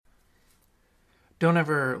Don't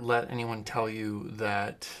ever let anyone tell you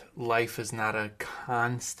that life is not a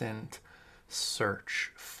constant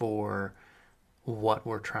search for what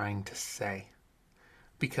we're trying to say.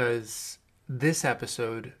 Because this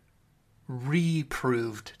episode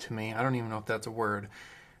reproved to me, I don't even know if that's a word,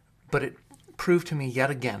 but it proved to me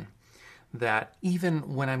yet again that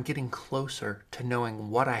even when I'm getting closer to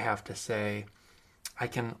knowing what I have to say, I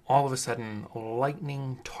can all of a sudden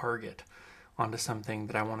lightning target onto something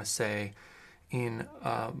that I want to say in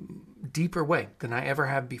a deeper way than I ever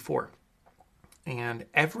have before. And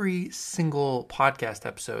every single podcast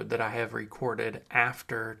episode that I have recorded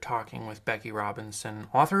after talking with Becky Robinson,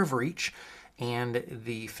 author of Reach and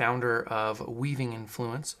the founder of Weaving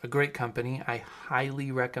Influence, a great company, I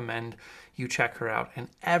highly recommend you check her out and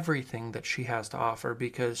everything that she has to offer,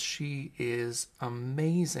 because she is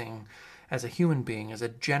amazing as a human being, as a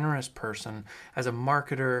generous person, as a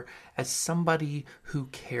marketer, as somebody who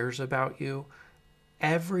cares about you.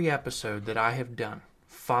 Every episode that I have done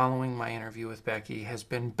following my interview with Becky has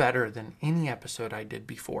been better than any episode I did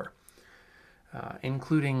before,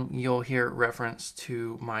 including, you'll hear reference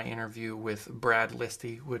to my interview with Brad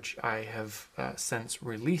Listy, which I have since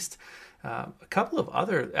released. A couple of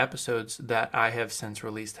other episodes that I have since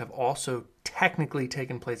released have also technically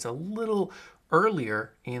taken place a little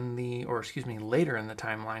later in the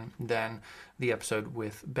timeline than the episode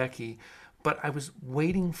with Becky. But I was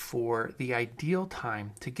waiting for the ideal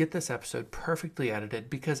time to get this episode perfectly edited,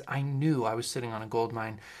 because I knew I was sitting on a gold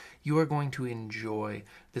mine. You are going to enjoy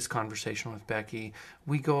this conversation with Becky.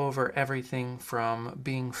 We go over everything from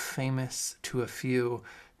being famous to a few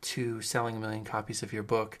to selling 1 million copies of your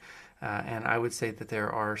book. And I would say that there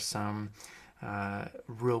are some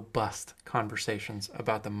robust conversations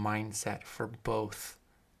about the mindset for both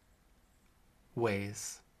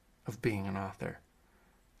ways of being an author.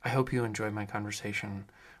 I hope you enjoyed my conversation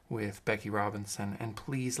with Becky Robinson, and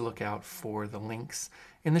please look out for the links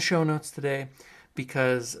in the show notes today,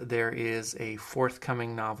 because there is a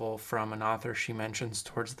forthcoming novel from an author she mentions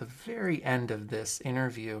towards the very end of this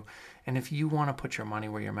interview. And if you want to put your money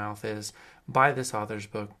where your mouth is, buy this author's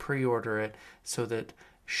book, pre-order it, so that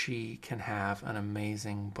she can have an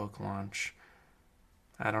amazing book launch.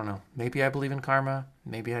 I don't know. Maybe I believe in karma,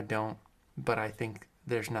 maybe I don't, but I think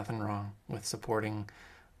there's nothing wrong with supporting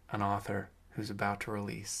an author who's about to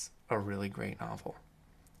release a really great novel.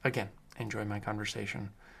 Again, enjoy my conversation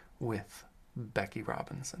with Becky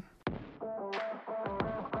Robinson.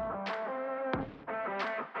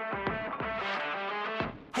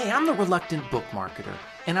 Hey, I'm the Reluctant Book Marketer,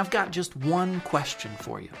 and I've got just one question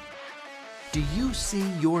for you. Do you see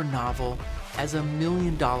your novel as $1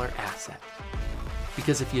 million asset?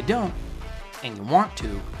 Because if you don't, and you want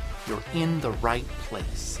to, you're in the right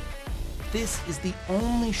place. This is the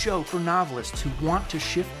only show for novelists who want to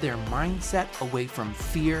shift their mindset away from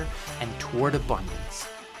fear and toward abundance.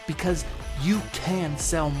 Because you can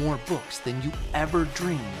sell more books than you ever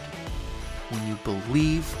dreamed when you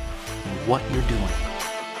believe in what you're doing.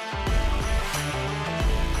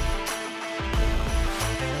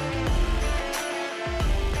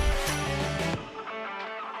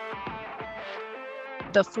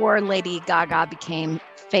 Before Lady Gaga became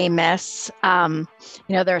famous, there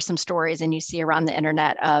are some stories, and you see around the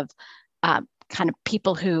internet of kind of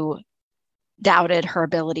people who doubted her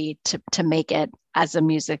ability to make it as a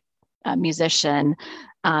musician.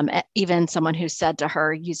 Even someone who said to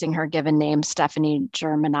her, using her given name, Stephanie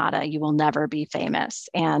Germanata, "You will never be famous."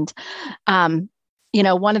 And,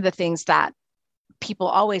 one of the things that people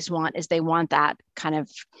always want is they want that kind of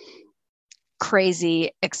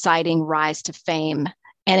crazy, exciting rise to fame.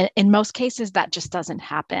 And in most cases, that just doesn't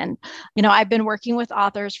happen. I've been working with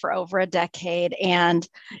authors for over a decade, and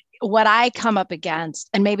what I come up against,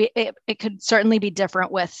 and maybe it could certainly be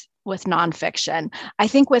different with nonfiction. I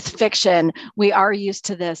think with fiction, we are used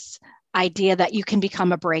to this idea that you can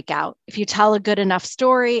become a breakout if you tell a good enough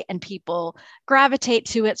story and people gravitate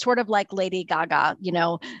to it, sort of like Lady Gaga.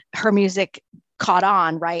 Her music caught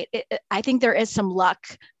on, right? I think there is some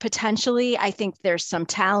luck potentially. I think there's some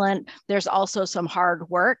talent. There's also some hard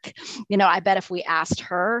work. I bet if we asked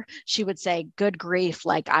her, she would say, good grief,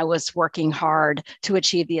 like I was working hard to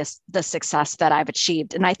achieve the success that I've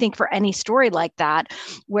achieved. And I think for any story like that,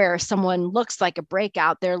 where someone looks like a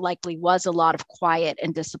breakout, there likely was a lot of quiet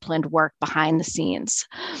and disciplined work behind the scenes.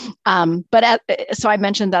 So I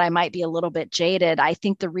mentioned that I might be a little bit jaded. I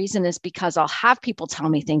think the reason is because I'll have people tell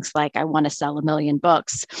me things like, I want to sell 1 million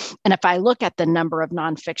books. And if I look at the number of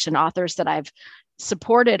nonfiction authors that I've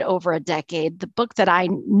supported over a decade, the book that I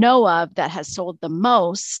know of that has sold the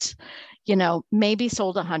most, maybe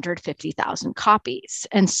sold 150,000 copies.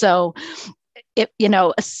 And so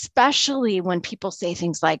especially when people say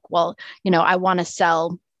things like, well, I want to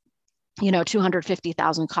sell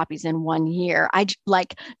 250,000 copies in 1 year. I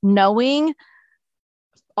like knowing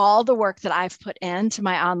all the work that I've put into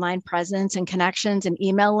my online presence and connections and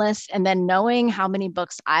email lists, and then knowing how many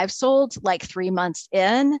books I've sold like 3 months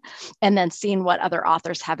in, and then seeing what other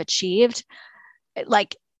authors have achieved.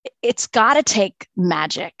 Like, it's got to take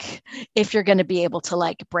magic if you're going to be able to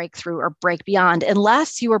like break through or break beyond,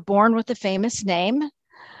 unless you were born with a famous name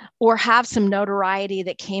or have some notoriety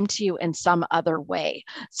that came to you in some other way.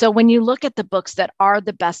 So when you look at the books that are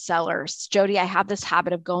the best sellers, Jody, I have this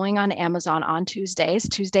habit of going on Amazon on Tuesdays.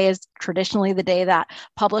 Tuesday is traditionally the day that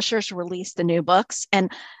publishers release the new books.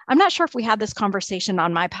 And I'm not sure if we had this conversation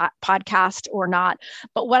on my podcast or not,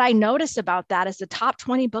 but what I notice about that is the top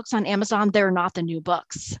 20 books on Amazon, they're not the new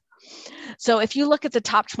books. So if you look at the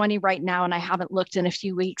top 20 right now, and I haven't looked in a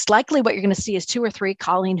few weeks, likely what you're going to see is 2 or 3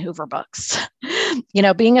 Colleen Hoover books.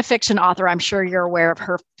 Being a fiction author, I'm sure you're aware of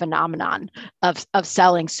her phenomenon of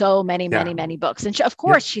selling so many, many, many books. And of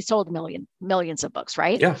course, she sold millions of books,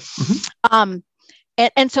 right? Yeah. Mm-hmm.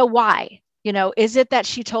 And so why? Is it that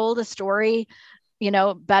she told a story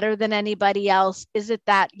better than anybody else? Is it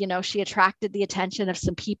that, she attracted the attention of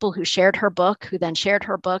some people who shared her book, who then shared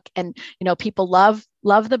her book, and, people love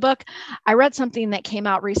the book? I read something that came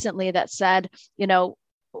out recently that said,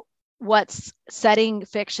 what's setting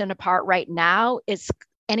fiction apart right now is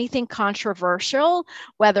anything controversial,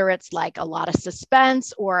 whether it's like a lot of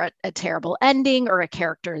suspense or a terrible ending or a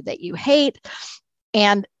character that you hate.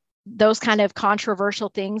 And those kind of controversial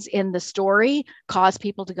things in the story cause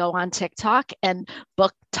people to go on TikTok, and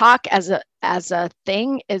book talk as a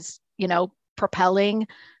thing is, propelling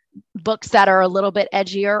books that are a little bit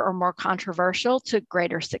edgier or more controversial to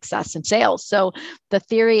greater success in sales. So the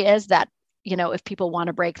theory is that, if people want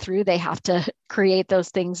to break through, they have to create those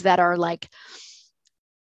things that are like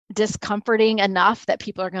discomforting enough that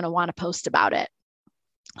people are going to want to post about it.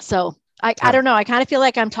 So I don't know. I kind of feel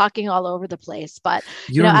like I'm talking all over the place, but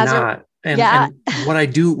you're not. And what I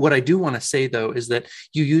do want to say though, is that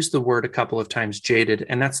you used the word a couple of times, jaded,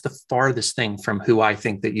 and that's the farthest thing from who I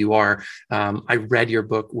think that you are. I read your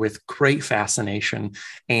book with great fascination,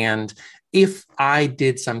 and if I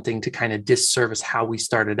did something to kind of disservice how we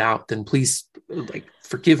started out, then please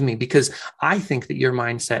forgive me, because I think that your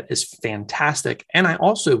mindset is fantastic. And I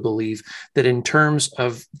also believe that in terms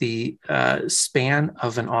of the span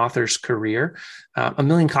of an author's career, 1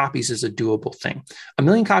 million copies is a doable thing. 1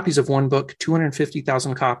 million copies of one book,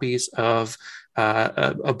 250,000 copies of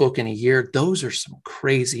a book in a year, those are some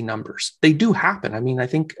crazy numbers. They do happen. I mean, I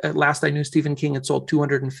think last I knew, Stephen King had sold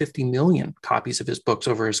 250 million copies of his books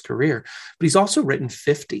over his career, but he's also written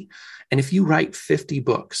 50. And if you write 50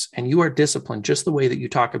 books and you are disciplined just the way that you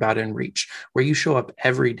talk about in Reach, where you show up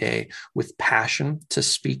every day with passion to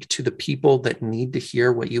speak to the people that need to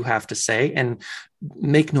hear what you have to say, and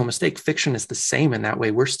make no mistake, fiction is the same in that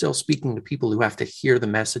way. We're still speaking to people who have to hear the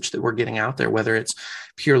message that we're getting out there, whether it's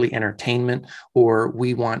purely entertainment or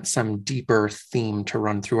we want some deeper theme to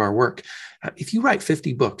run through our work. If you write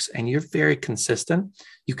 50 books and you're very consistent,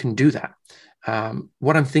 you can do that.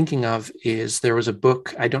 What I'm thinking of is there was a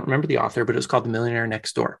book, I don't remember the author, but it was called The Millionaire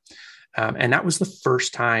Next Door. And that was the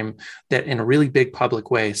first time that in a really big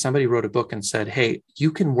public way, somebody wrote a book and said, hey,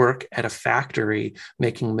 you can work at a factory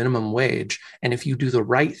making minimum wage. And if you do the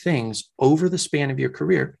right things over the span of your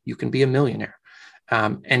career, you can be a millionaire.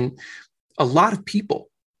 And a lot of people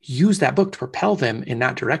use that book to propel them in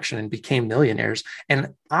that direction and became millionaires.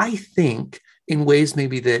 And I think in ways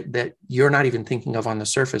maybe that you're not even thinking of on the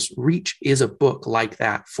surface, Reach is a book like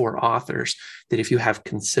that for authors, that if you have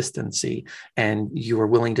consistency and you are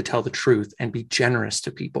willing to tell the truth and be generous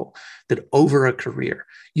to people, that over a career,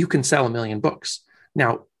 you can sell 1 million books.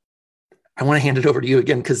 Now, I want to hand it over to you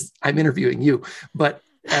again, because I'm interviewing you, but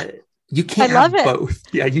you can't have both.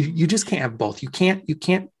 Yeah, you just can't have both. You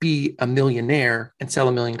can't be a millionaire and sell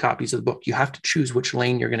 1 million copies of the book. You have to choose which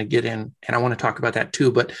lane you're going to get in. And I want to talk about that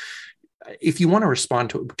too. But if you want to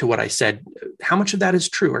respond to what I said, how much of that is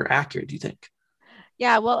true or accurate, do you think?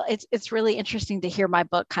 Yeah, well, it's really interesting to hear my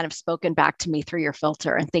book kind of spoken back to me through your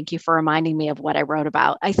filter. And thank you for reminding me of what I wrote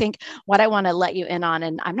about. I think what I want to let you in on,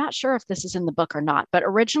 and I'm not sure if this is in the book or not, but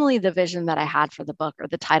originally the vision that I had for the book, or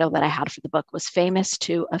the title that I had for the book, was Famous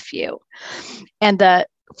to a Few. And the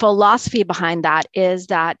philosophy behind that is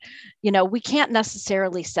that, we can't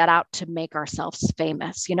necessarily set out to make ourselves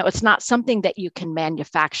famous. It's not something that you can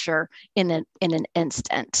manufacture in an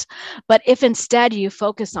instant. But if instead you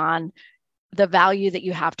focus on the value that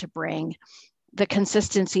you have to bring, the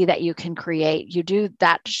consistency that you can create. You do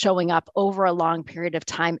that showing up over a long period of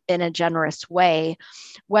time in a generous way,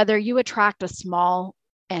 whether you attract a small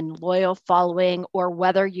and loyal following, or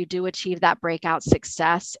whether you do achieve that breakout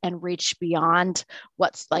success and reach beyond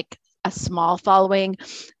what's like a small following.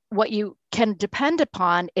 What you can depend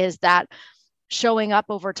upon is that showing up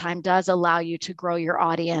over time does allow you to grow your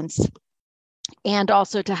audience and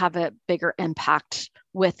also to have a bigger impact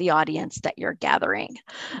with the audience that you're gathering.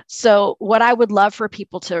 So what I would love for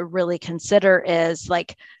people to really consider is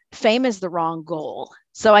like, fame is the wrong goal.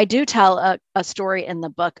 So I do tell a story in the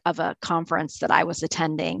book of a conference that I was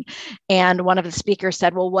attending. And one of the speakers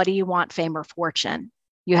said, well, what do you want, fame or fortune?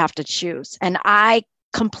 You have to choose. And I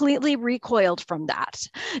completely recoiled from that,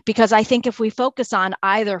 because I think if we focus on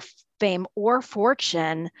either fame or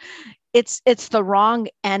fortune, it's the wrong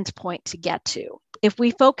end point to get to. If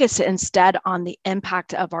we focus instead on the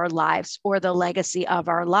impact of our lives or the legacy of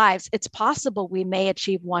our lives, it's possible we may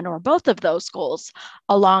achieve one or both of those goals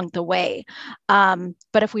along the way. But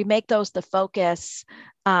if we make those the focus,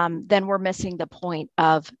 then we're missing the point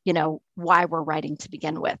of, why we're writing to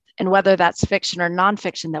begin with. And whether that's fiction or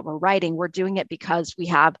nonfiction that we're writing, we're doing it because we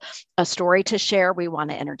have a story to share. We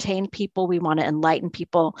want to entertain people. We want to enlighten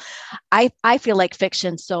people. I feel like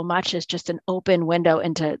fiction so much is just an open window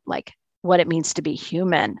into like what it means to be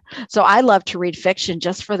human. So I love to read fiction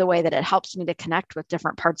just for the way that it helps me to connect with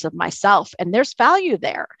different parts of myself. And there's value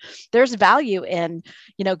there. There's value in,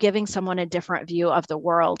 giving someone a different view of the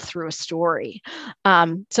world through a story.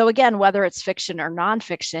 So again, whether it's fiction or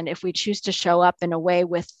nonfiction, if we choose to show up in a way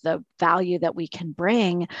with the value that we can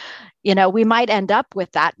bring, we might end up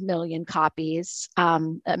with that million copies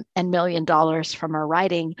and $1 million from our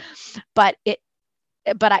writing. But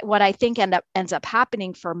what I think ends up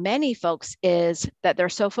happening for many folks is that they're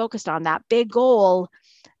so focused on that big goal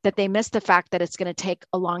that they miss the fact that it's going to take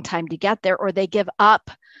a long time to get there, or they give up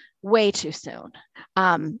way too soon.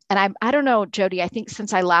 And I don't know, Jody, I think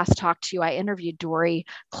since I last talked to you, I interviewed Dory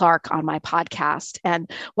Clark on my podcast. And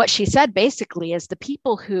what she said basically is the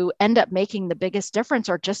people who end up making the biggest difference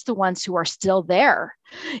are just the ones who are still there.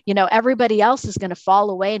 Everybody else is going to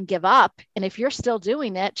fall away and give up. And if you're still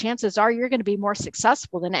doing it, chances are you're going to be more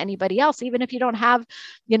successful than anybody else, even if you don't have,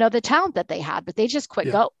 the talent that they had, but they just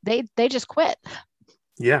quit. They just quit.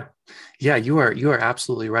 Yeah. Yeah, you are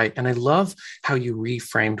absolutely right. And I love how you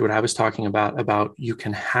reframed what I was talking about you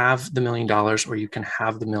can have the $1 million or you can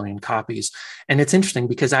have the 1 million copies. And it's interesting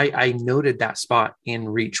because I noted that spot in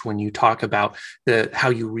Reach when you talk about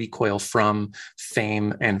how you recoil from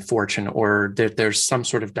fame and fortune, or there's some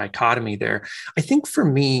sort of dichotomy there. I think for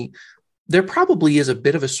me, there probably is a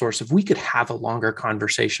bit of a source of, we could have a longer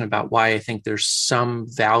conversation about why I think there's some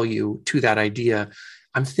value to that idea.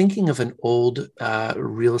 I'm thinking of an old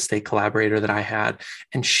real estate collaborator that I had,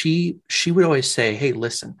 and she would always say, hey,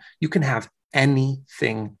 listen, you can have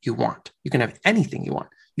anything you want. You can have anything you want.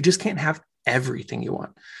 You just can't have everything you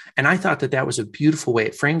want. And I thought that was a beautiful way.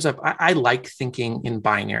 It frames up, I like thinking in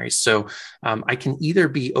binaries. So I can either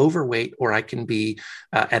be overweight or I can be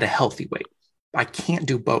at a healthy weight. I can't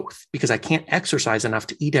do both because I can't exercise enough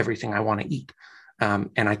to eat everything I want to eat.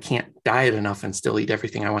 And I can't diet enough and still eat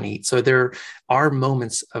everything I want to eat. So there are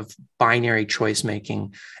moments of binary choice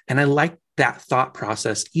making. And I like that thought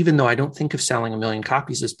process, even though I don't think of selling 1 million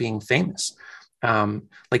copies as being famous.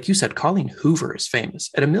 Like you said, Colleen Hoover is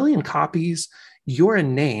famous. At 1 million copies, you're a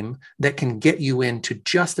name that can get you into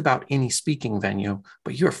just about any speaking venue,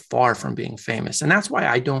 but you're far from being famous. And that's why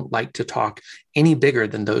I don't like to talk any bigger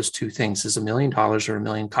than those two things, is $1 million or 1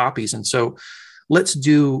 million copies. And so let's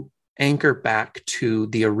anchor back to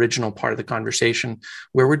the original part of the conversation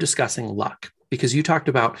where we're discussing luck, because you talked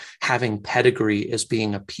about having pedigree as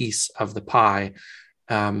being a piece of the pie.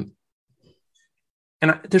 And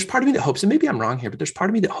there's part of me that hopes, and maybe I'm wrong here, but there's part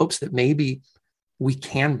of me that hopes that maybe we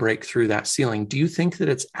can break through that ceiling. Do you think that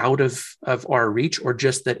it's out of our reach, or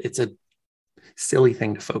just that it's a silly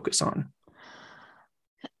thing to focus on?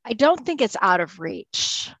 I don't think it's out of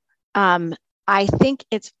reach. I think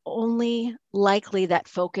it's only likely that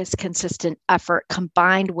focus, consistent effort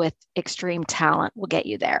combined with extreme talent will get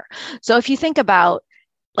you there. So if you think about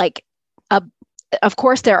of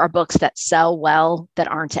course, there are books that sell well that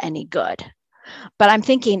aren't any good. But I'm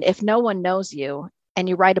thinking if no one knows you and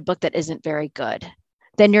you write a book that isn't very good,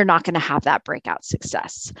 then you're not going to have that breakout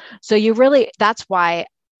success. So that's why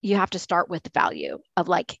you have to start with the value of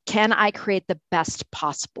can I create the best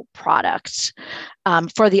possible product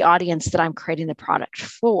for the audience that I'm creating the product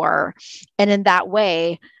for? And in that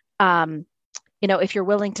way, if you're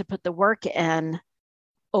willing to put the work in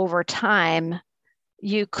over time,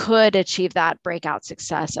 you could achieve that breakout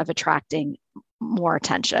success of attracting more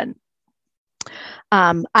attention.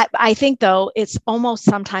 I think, though, it's almost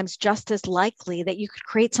sometimes just as likely that you could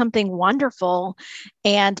create something wonderful.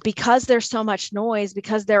 And because there's so much noise,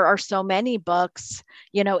 because there are so many books,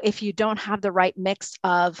 if you don't have the right mix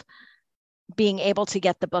of being able to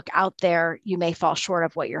get the book out there, you may fall short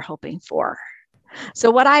of what you're hoping for.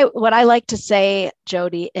 So what I like to say,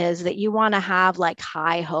 Jody, is that you want to have like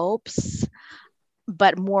high hopes,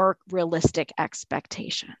 but more realistic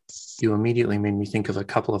expectations. You immediately made me think of a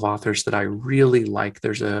couple of authors that I really like.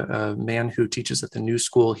 There's a man who teaches at the New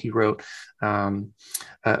School. He wrote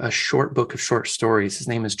a short book of short stories. His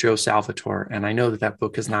name is Joe Salvatore. And I know that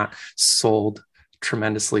book has not sold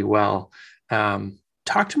tremendously well.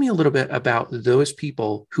 Talk to me a little bit about those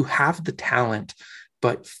people who have the talent,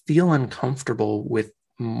 but feel uncomfortable with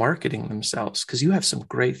marketing themselves, because you have some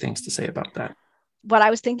great things to say about that. What I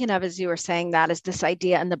was thinking of as you were saying that is this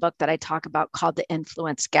idea in the book that I talk about called the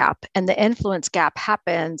influence gap. And the influence gap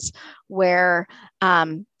happens where,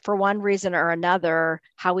 for one reason or another,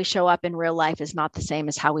 how we show up in real life is not the same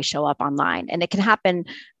as how we show up online. And it can happen,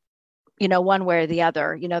 one way or the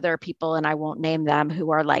other. There are people, and I won't name them,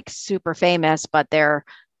 who are like super famous, but their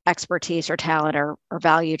expertise or talent or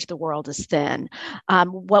value to the world is thin.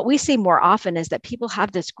 What we see more often is that people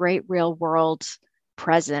have this great real world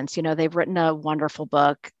presence. They've written a wonderful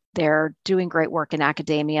book. They're doing great work in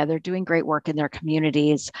academia. They're doing great work in their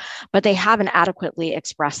communities, but they haven't adequately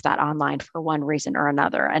expressed that online for one reason or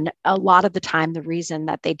another. And a lot of the time, the reason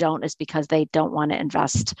that they don't is because they don't want to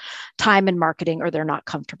invest time in marketing, or they're not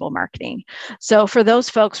comfortable marketing. So for those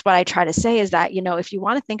folks, what I try to say is that, if you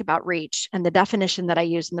want to think about reach, and the definition that I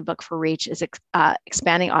use in the book for reach is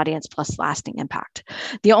expanding audience plus lasting impact.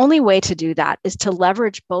 The only way to do that is to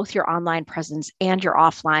leverage both your online presence and your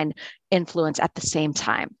offline influence at the same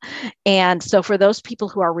time. And so for those people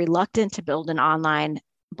who are reluctant to build an online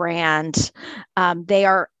brand, they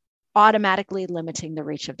are automatically limiting the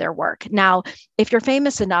reach of their work. Now, if you're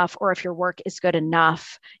famous enough, or if your work is good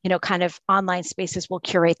enough, kind of online spaces will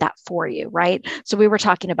curate that for you, right? So we were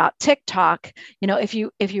talking about TikTok. If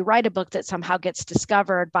you write a book that somehow gets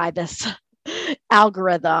discovered by this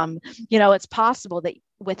algorithm, it's possible that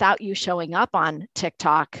without you showing up on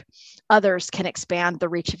TikTok, others can expand the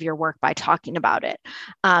reach of your work by talking about it.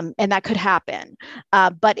 And that could happen.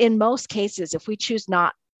 But in most cases, if we choose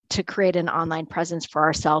not to create an online presence for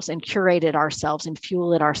ourselves and curate it ourselves and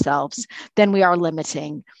fuel it ourselves, then we are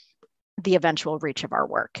limiting the eventual reach of our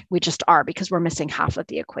work. We just are, because we're missing half of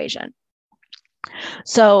the equation.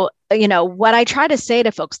 So, what I try to say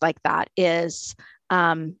to folks like that is,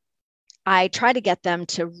 I try to get them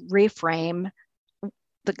to reframe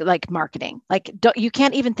marketing. You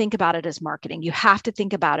can't even think about it as marketing. You have to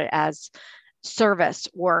think about it as service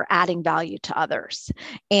or adding value to others.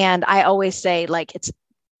 And I always say,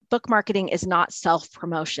 book marketing is not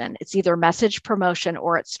self-promotion. It's either message promotion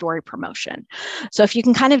or it's story promotion. So if you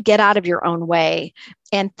can kind of get out of your own way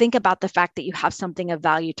and think about the fact that you have something of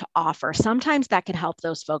value to offer, sometimes that can help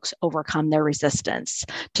those folks overcome their resistance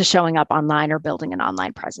to showing up online or building an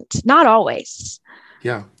online presence. Not always.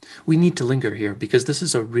 Yeah, we need to linger here, because this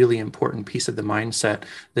is a really important piece of the mindset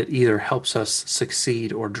that either helps us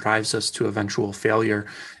succeed or drives us to eventual failure.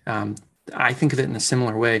 I think of it in a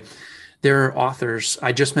similar way. There are authors,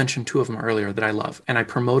 I just mentioned two of them earlier, that I love, and I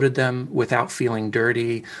promoted them without feeling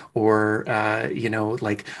dirty or,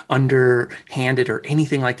 underhanded or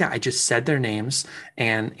anything like that. I just said their names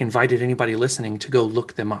and invited anybody listening to go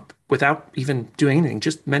look them up without even doing anything,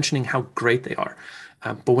 just mentioning how great they are.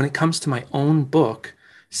 But when it comes to my own book,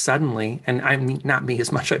 suddenly, and I mean, not me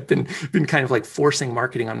as much, I've been kind of like forcing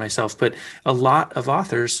marketing on myself, but a lot of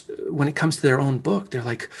authors, when it comes to their own book, they're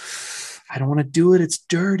like, I don't want to do it. It's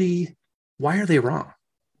dirty. Why are they wrong?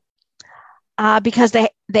 Because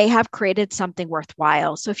they have created something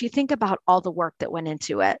worthwhile. So if you think about all the work that went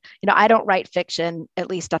into it, I don't write fiction, at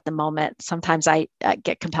least at the moment. Sometimes I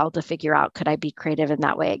get compelled to figure out, could I be creative in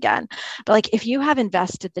that way again? But if you have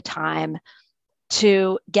invested the time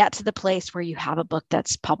to get to the place where you have a book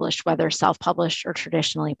that's published, whether self-published or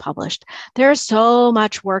traditionally published, there's so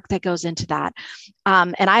much work that goes into that.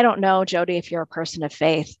 And I don't know, Jody, if you're a person of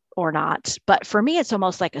faith or not, but for me, it's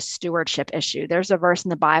almost like a stewardship issue. There's a verse in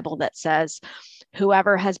the Bible that says,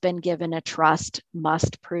 whoever has been given a trust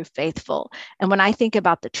must prove faithful. And when I think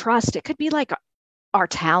about the trust, it could be like our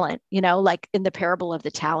talent, like in the parable of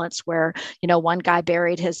the talents, where, one guy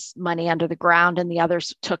buried his money under the ground and the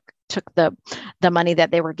others took the money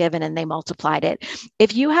that they were given and they multiplied it.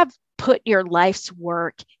 If you have put your life's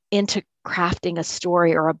work into crafting a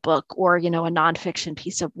story or a book or, a nonfiction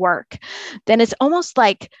piece of work, then it's almost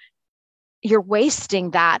like you're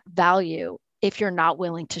wasting that value if you're not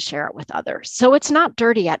willing to share it with others. So it's not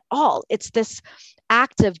dirty at all. It's this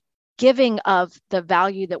act of giving of the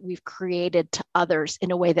value that we've created to others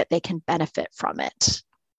in a way that they can benefit from it.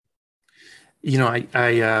 You know,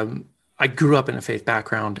 I grew up in a faith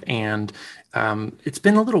background, and it's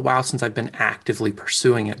been a little while since I've been actively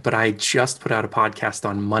pursuing it. But I just put out a podcast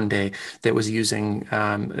on Monday that was using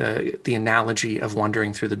the analogy of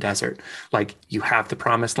wandering through the desert. Like, you have the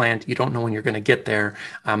promised land, you don't know when you're going to get there,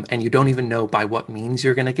 and you don't even know by what means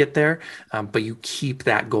you're going to get there, but you keep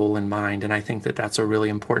that goal in mind. And I think that that's a really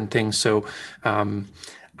important thing. So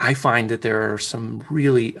I find that there are some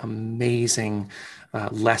really amazing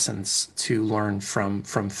lessons to learn from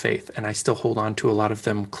faith, and I still hold on to a lot of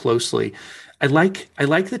them closely. I like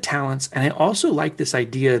the talents, and I also like this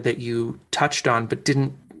idea that you touched on but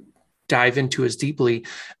didn't dive into as deeply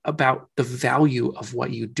about the value of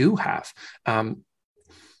what you do have.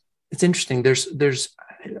 It's interesting. There's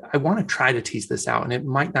I want to try to tease this out, and it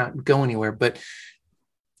might not go anywhere, but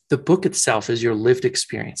the book itself is your lived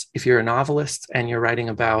experience. If you're a novelist and you're writing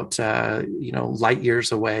about, light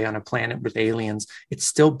years away on a planet with aliens, it's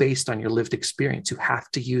still based on your lived experience. You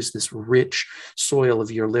have to use this rich soil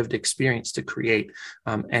of your lived experience to create.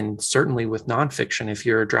 And certainly with nonfiction, if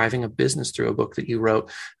you're driving a business through a book that you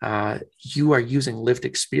wrote, you are using lived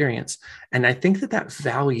experience. And I think that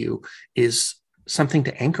value is something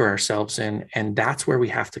to anchor ourselves in. And that's where we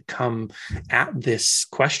have to come at this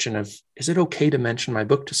question of, is it okay to mention my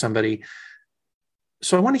book to somebody?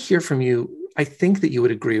 So I want to hear from you. I think that you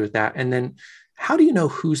would agree with that. And then how do you know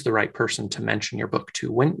who's the right person to mention your book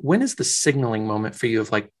to? When is the signaling moment for you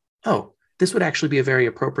of like, oh, this would actually be a very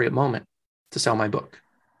appropriate moment to sell my book?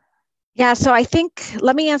 Yeah, so I think,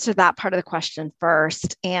 let me answer that part of the question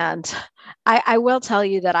first. And I will tell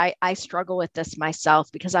you that I struggle with this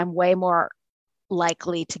myself, because I'm way more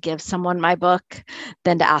likely to give someone my book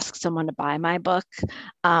than to ask someone to buy my book.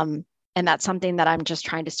 And that's something that I'm just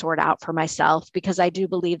trying to sort out for myself, because I do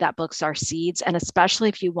believe that books are seeds. And especially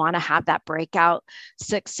if you want to have that breakout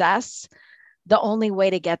success, the only way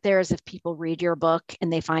to get there is if people read your book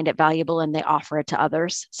and they find it valuable and they offer it to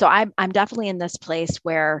others. So I'm definitely in this place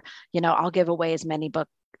where, I'll give away as many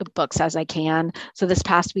books as I can. So this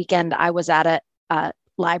past weekend, I was at a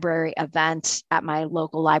library event at my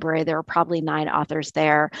local library. There were probably 9 authors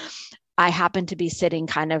there. I happened to be sitting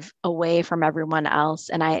kind of away from everyone else.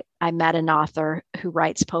 And I met an author who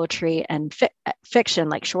writes poetry and fiction,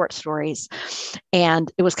 like short stories.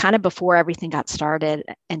 And it was kind of before everything got started.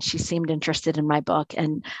 And she seemed interested in my book.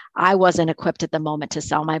 And I wasn't equipped at the moment to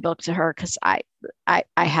sell my book to her, because I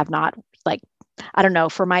have not, like, I don't know,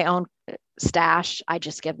 for my own stash, I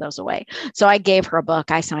just give those away. So I gave her a book,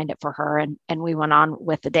 I signed it for her, and we went on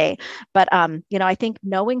with the day. But I think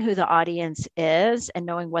knowing who the audience is and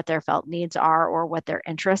knowing what their felt needs are or what their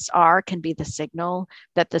interests are can be the signal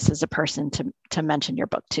that this is a person to mention your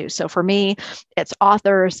book to. So for me, it's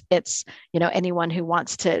authors, it's anyone who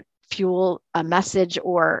wants to fuel a message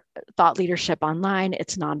or thought leadership online,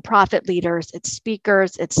 it's nonprofit leaders, it's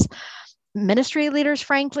speakers, it's ministry leaders,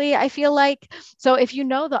 frankly, I feel like. So if you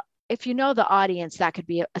know the audience, that could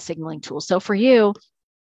be a signaling tool. So for you,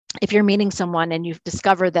 if you're meeting someone and you've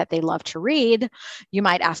discovered that they love to read, you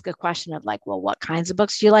might ask a question of like, well, what kinds of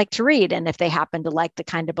books do you like to read? And if they happen to like the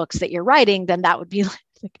kind of books that you're writing, then that would be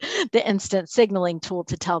like the instant signaling tool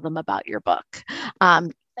to tell them about your book.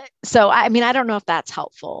 So, I mean, I don't know if that's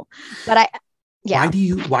helpful, but yeah.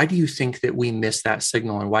 Why do you think that we miss that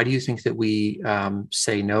signal, and why do you think that we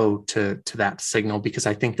say no to that signal? Because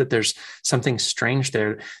I think that there's something strange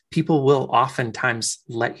there. People will oftentimes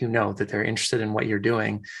let you know that they're interested in what you're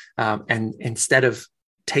doing, and instead of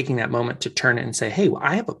taking that moment to turn it and say, "Hey, well,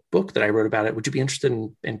 I have a book that I wrote about it. Would you be interested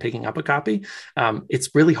in picking up a copy?"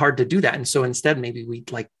 It's really hard to do that, and so instead, maybe we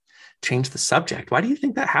change the subject. Why do you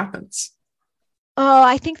think that happens? Oh,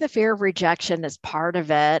 I think the fear of rejection is part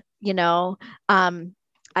of it.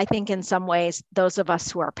 I think in some ways, those of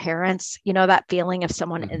us who are parents, that feeling if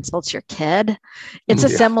someone insults your kid, it's a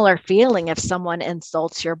similar feeling if someone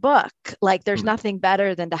insults your book. Like, there's nothing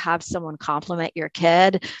better than to have someone compliment your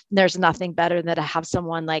kid. There's nothing better than to have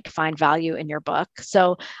someone find value in your book.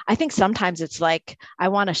 So I think sometimes it's like, I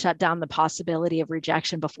want to shut down the possibility of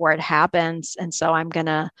rejection before it happens. And so I'm going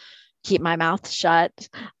to keep my mouth shut.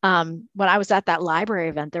 When I was at that library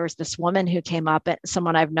event, there was this woman who came up,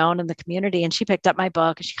 someone I've known in the community, and she picked up my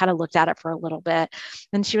book and she kind of looked at it for a little bit.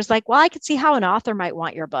 And she was like, well, I could see how an author might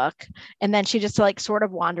want your book. And then she just sort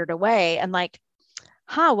of wandered away and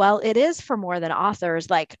well, it is for more than authors.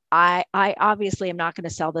 I obviously am not going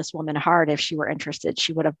to sell this woman hard. If she were interested,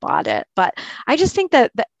 she would have bought it. But I just think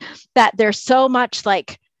that there's so much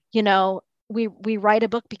we write a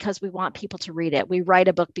book because we want people to read it. We write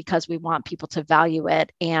a book because we want people to value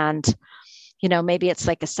it. And, maybe it's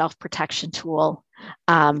like a self-protection tool.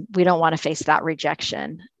 We don't want to face that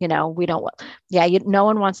rejection. We don't, no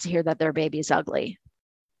one wants to hear that their baby is ugly.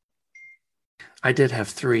 I did have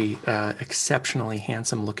three exceptionally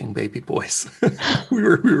handsome looking baby boys. we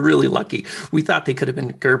were really lucky. We thought they could have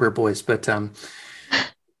been Gerber boys, but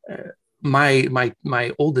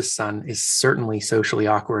my oldest son is certainly socially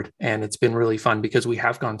awkward, and it's been really fun because we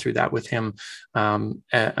have gone through that with him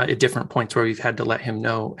at different points where we've had to let him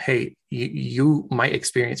know, hey, you might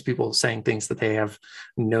experience people saying things that they have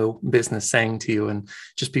no business saying to you, and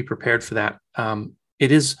just be prepared for that.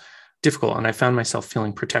 It is difficult, and I found myself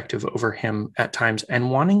feeling protective over him at times and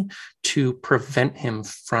wanting to prevent him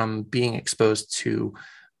from being exposed to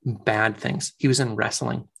bad things. He was in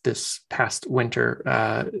wrestling this past winter.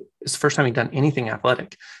 It's the first time he'd done anything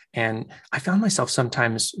athletic, and I found myself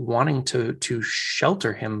sometimes wanting to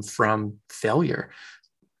shelter him from failure,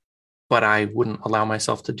 but I wouldn't allow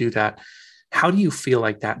myself to do that. How do you feel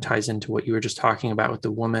like that ties into what you were just talking about with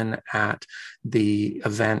the woman at the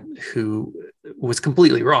event who was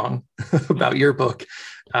completely wrong about your book?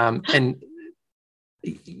 And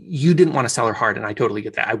you didn't want to sell her hard, and I totally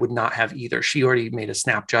get that. I would not have either. She already made a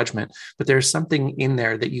snap judgment, but there's something in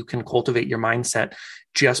there that you can cultivate your mindset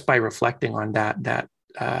just by reflecting on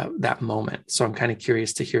that moment. So I'm kind of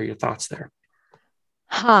curious to hear your thoughts there.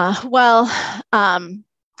 Well,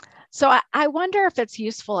 so I wonder if it's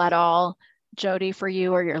useful at all, Jody, for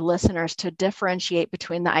you or your listeners to differentiate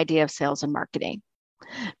between the idea of sales and marketing,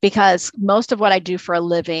 because most of what I do for a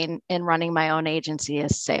living in running my own agency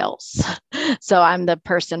is sales. So I'm the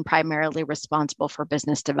person primarily responsible for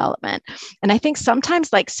business development. And I think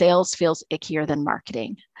sometimes like sales feels ickier than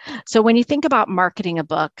marketing. So when you think about marketing a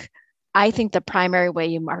book, I think the primary way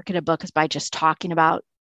you market a book is by just talking about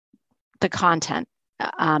the content.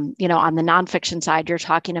 On the nonfiction side, you're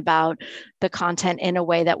talking about the content in a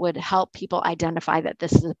way that would help people identify that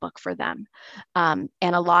this is a book for them. And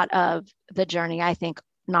a lot of the journey I think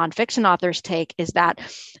nonfiction authors take is that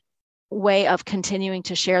way of continuing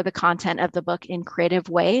to share the content of the book in creative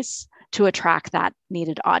ways to attract that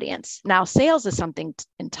needed audience. Now, sales is something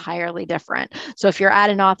entirely different. So if you're at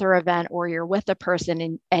an author event or you're with a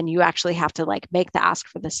person and you actually have to like make the ask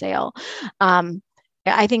for the sale,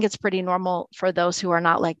 I think it's pretty normal for those who are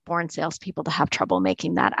not like born salespeople to have trouble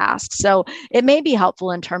making that ask. So it may be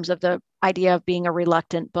helpful in terms of the idea of being a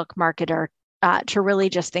reluctant book marketer to really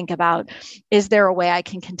just think about, is there a way I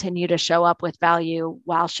can continue to show up with value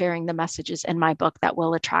while sharing the messages in my book that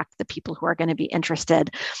will attract the people who are going to be interested?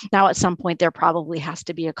 Now, at some point, there probably has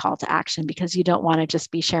to be a call to action because you don't want to just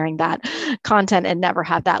be sharing that content and never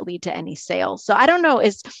have that lead to any sales. So I don't know,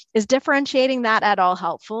 is differentiating that at all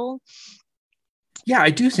helpful? Yeah,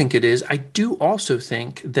 I do think it is. I do also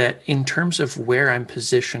think that in terms of where I'm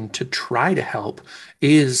positioned to try to help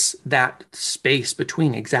is that space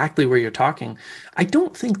between exactly where you're talking. I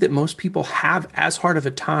don't think that most people have as hard of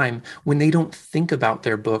a time when they don't think about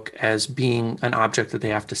their book as being an object that they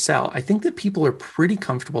have to sell. I think that people are pretty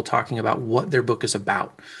comfortable talking about what their book is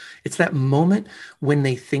about. It's that moment when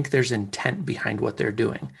they think there's intent behind what they're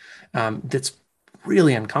doing that's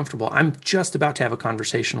really uncomfortable. I'm just about to have a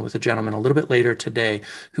conversation with a gentleman a little bit later today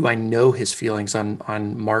who I know his feelings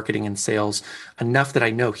on marketing and sales enough that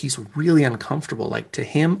I know he's really uncomfortable. Like, to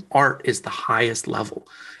him, art is the highest level.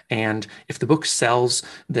 And if the book sells,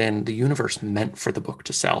 then the universe meant for the book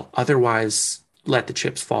to sell. Otherwise, let the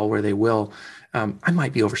chips fall where they will. I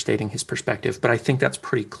might be overstating his perspective, but I think that's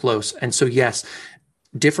pretty close. And so, yes,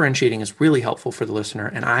 differentiating is really helpful for the listener,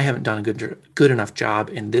 and I haven't done a good enough job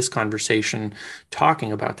in this conversation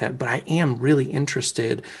talking about that, but I am really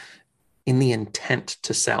interested in the intent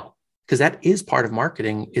to sell, because that is part of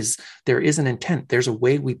marketing. Is there is an intent. There's a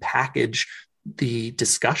way we package the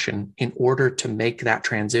discussion in order to make that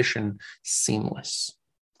transition seamless.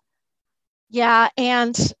 Yeah,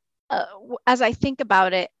 and as I think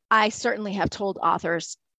about it, I certainly have told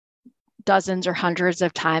authors dozens or hundreds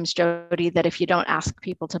of times, Jody, that if you don't ask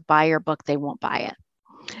people to buy your book, they won't buy it.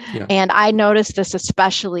 Yeah. And I noticed this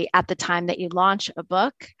especially at the time that you launch a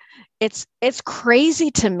book. It's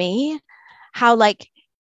crazy to me how, like,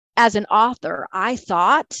 as an author, I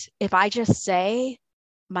thought if I just say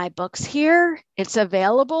my book's here, it's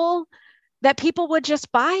available, that people would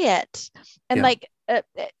just buy it. And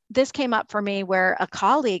this came up for me where a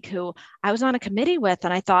colleague who I was on a committee with,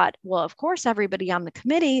 and I thought, well, of course, everybody on the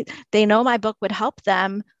committee, they know my book would help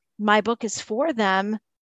them. My book is for them.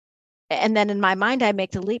 And then in my mind, I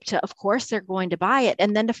make the leap to, of course, they're going to buy it.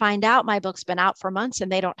 And then to find out my book's been out for months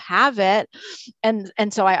and they don't have it. And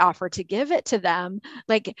so I offer to give it to them.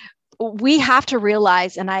 Like, we have to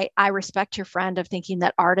realize, and I respect your friend of thinking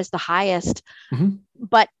that art is the highest, Mm-hmm.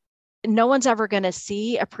 but no one's ever going to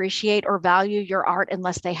see, appreciate, or value your art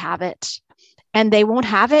unless they have it. And they won't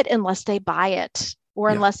have it unless they buy it or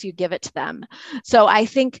Yeah. unless you give it to them. So I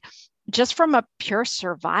think just from a pure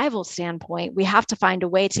survival standpoint, we have to find a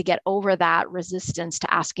way to get over that resistance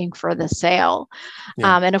to asking for the sale.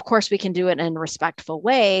 Yeah. And of course, we can do it in a respectful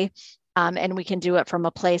way. And we can do it from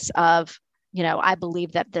a place of, I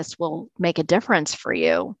believe that this will make a difference for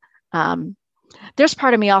you. There's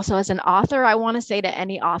part of me also as an author, I want to say to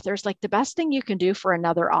any authors, like the best thing you can do for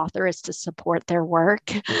another author is to support their work,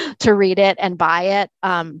 to read it and buy it.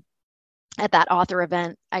 At that author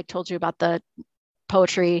event, I told you about the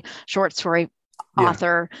poetry short story Yeah.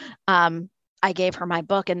 author. I gave her my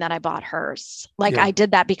book and then I bought hers. Like Yeah. I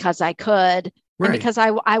did that because I could. And Right. because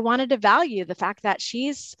I wanted to value the fact that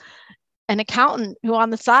she's an accountant who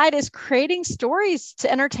on the side is creating stories to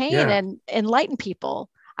entertain Yeah. and enlighten people.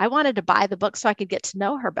 I wanted to buy the book so I could get to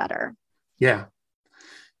know her better. Yeah.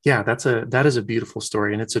 Yeah, that is a beautiful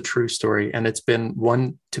story, and it's a true story. And it's been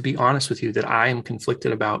one, to be honest with you, that I am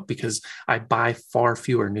conflicted about because I buy far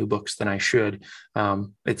fewer new books than I should.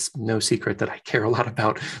 It's no secret that I care a lot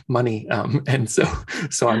about money, and so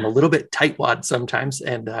I'm a little bit tightwad sometimes.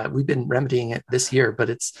 And we've been remedying it this year, but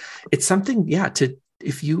it's something, yeah. To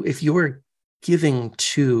if you're giving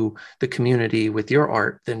to the community with your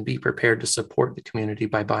art, then be prepared to support the community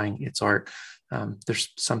by buying its art. There's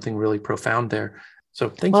something really profound there. So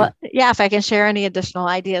thank you. Well, yeah, if I can share any additional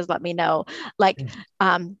ideas, let me know. Like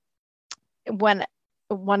when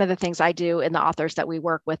one of the things I do in the authors that we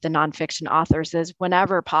work with, the nonfiction authors, is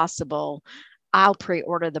whenever possible, I'll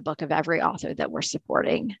pre-order the book of every author that we're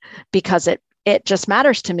supporting because it just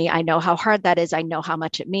matters to me. I know how hard that is. I know how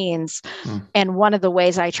much it means. And one of the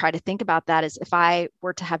ways I try to think about that is if I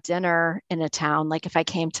were to have dinner in a town, like if I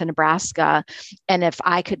came to Nebraska and if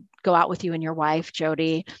I could go out with you and your wife,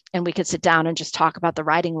 Jody, and we could sit down and just talk about the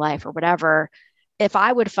writing life or whatever, if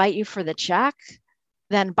I would fight you for the check,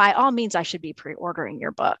 then by all means, I should be pre-ordering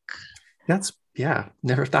your book.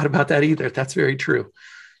 Never thought about that either. That's very true.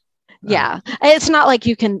 Yeah. It's not like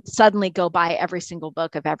you can suddenly go buy every single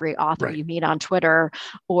book of every author Right. you meet on Twitter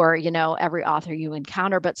or, every author you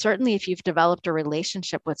encounter. But certainly if you've developed a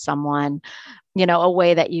relationship with someone, a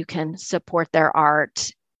way that you can support their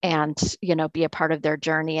art and, be a part of their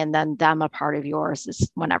journey and then them a part of yours is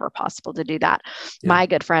whenever possible to do that. Yeah. My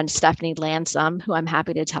good friend, Stephanie Lansome, who I'm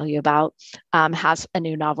happy to tell you about, has a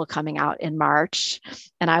new novel coming out in March.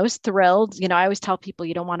 And I was thrilled. I always tell people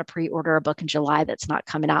you don't want to pre-order a book in July that's not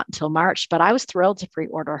coming out until March, but I was thrilled to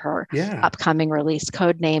pre-order her upcoming release,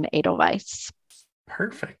 Codename Edelweiss.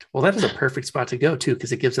 Perfect. Well, that is a perfect spot to go too,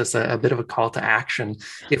 because it gives us a bit of a call to action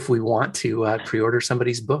if we want to pre-order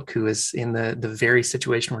somebody's book who is in the very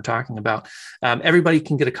situation we're talking about. Everybody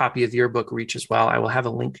can get a copy of your book, Reach, as well. I will have a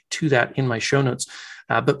link to that in my show notes.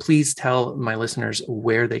 But please tell my listeners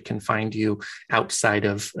where they can find you outside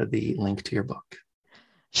of the link to your book.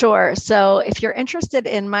 Sure. So if you're interested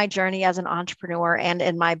in my journey as an entrepreneur and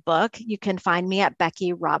in my book, you can find me at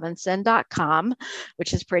beckyrobinson.com,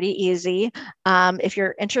 which is pretty easy. If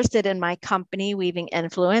you're interested in my company, Weaving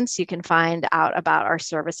Influence, you can find out about our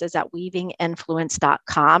services at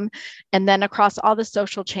weavinginfluence.com. And then across all the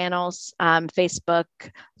social channels, Facebook,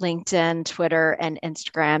 LinkedIn, Twitter, and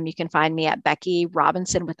Instagram, you can find me at Becky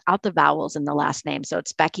Robinson without the vowels in the last name. So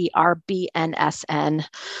it's Becky RBNSN.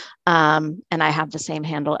 And I have the same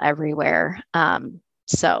handle everywhere.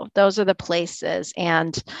 So those are the places.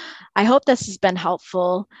 And I hope this has been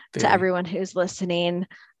helpful to everyone who's listening.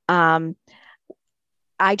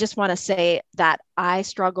 I just want to say that I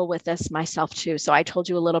struggle with this myself too. So I told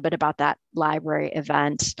you a little bit about that library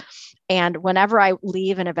event. And whenever I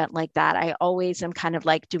leave an event like that, I always am kind of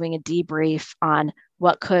like doing a debrief on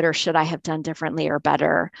what could or should I have done differently or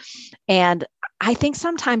better. And I think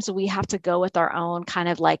sometimes we have to go with our own kind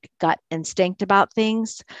of like gut instinct about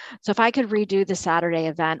things. So if I could redo the Saturday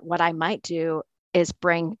event, what I might do is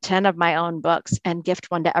bring 10 of my own books and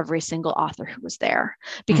gift one to every single author who was there,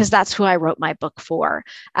 because that's who I wrote my book for.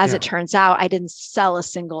 As it turns out, I didn't sell a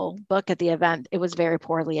single book at the event. It was very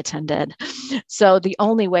poorly attended. So the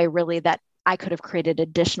only way really that I could have created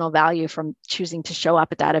additional value from choosing to show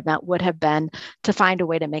up at that event would have been to find a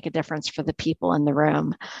way to make a difference for the people in the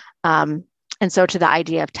room. And so to the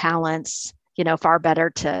idea of talents, far better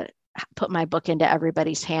to put my book into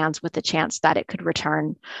everybody's hands with the chance that it could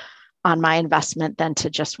return on my investment than to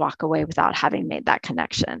just walk away without having made that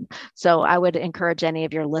connection. So I would encourage any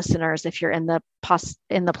of your listeners, if you're in the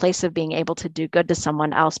place of being able to do good to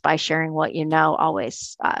someone else by sharing what you know,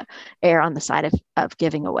 always err on the side of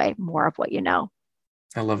giving away more of what you know.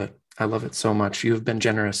 I love it. I love it so much. You've been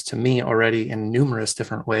generous to me already in numerous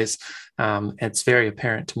different ways. It's very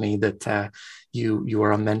apparent to me that you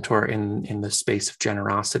are a mentor in the space of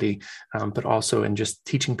generosity, but also in just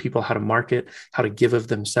teaching people how to market, how to give of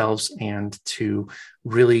themselves, and to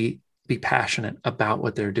really be passionate about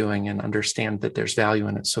what they're doing and understand that there's value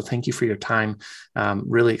in it. So thank you for your time.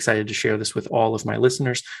 Really excited to share this with all of my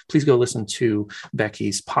listeners. Please go listen to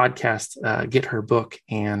Becky's podcast, get her book,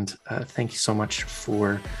 and thank you so much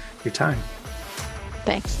for your time.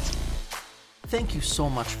 Thanks. Thank you so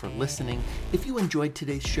much for listening. If you enjoyed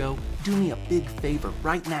today's show, do me a big favor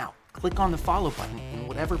right now. Click on the follow button in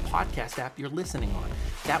whatever podcast app you're listening on.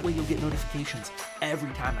 That way you'll get notifications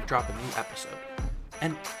every time I drop a new episode.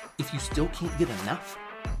 And if you still can't get enough,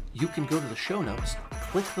 you can go to the show notes,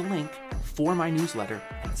 click the link for my newsletter,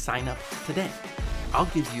 and sign up today. I'll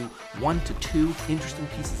give you 1 to 2 interesting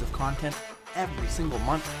pieces of content every single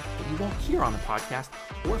month that you won't hear on the podcast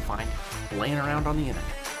or find laying around on the internet.